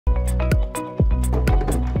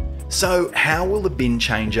So how will the bin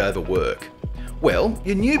changeover work? Well,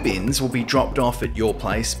 your new bins will be dropped off at your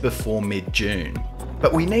place before mid-June,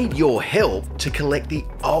 but we need your help to collect the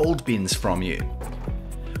old bins from you.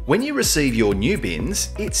 When you receive your new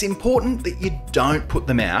bins, it's important that you don't put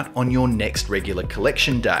them out on your next regular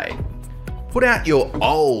collection day. Put out your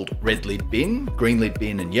old red lid bin, green lid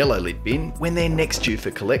bin and yellow lid bin when they're next due for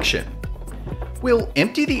collection. We'll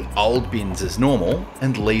empty the old bins as normal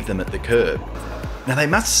and leave them at the curb. Now they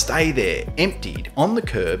must stay there, emptied on the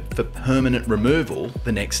curb for permanent removal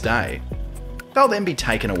the next day. They'll then be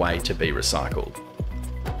taken away to be recycled.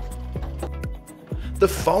 The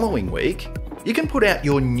following week, you can put out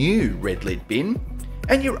your new red lid bin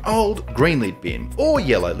and your old green lid bin or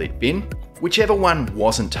yellow lid bin, whichever one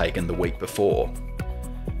wasn't taken the week before.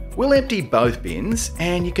 We'll empty both bins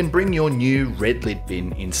and you can bring your new red lid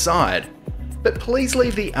bin inside, but please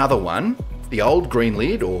leave the other one, the old green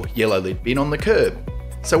lid or yellow lid bin, on the curb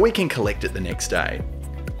so we can collect it the next day.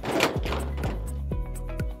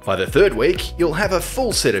 By the third week, you'll have a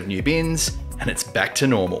full set of new bins and it's back to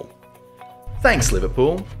normal. Thanks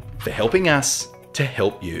Liverpool for helping us to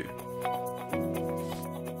help you.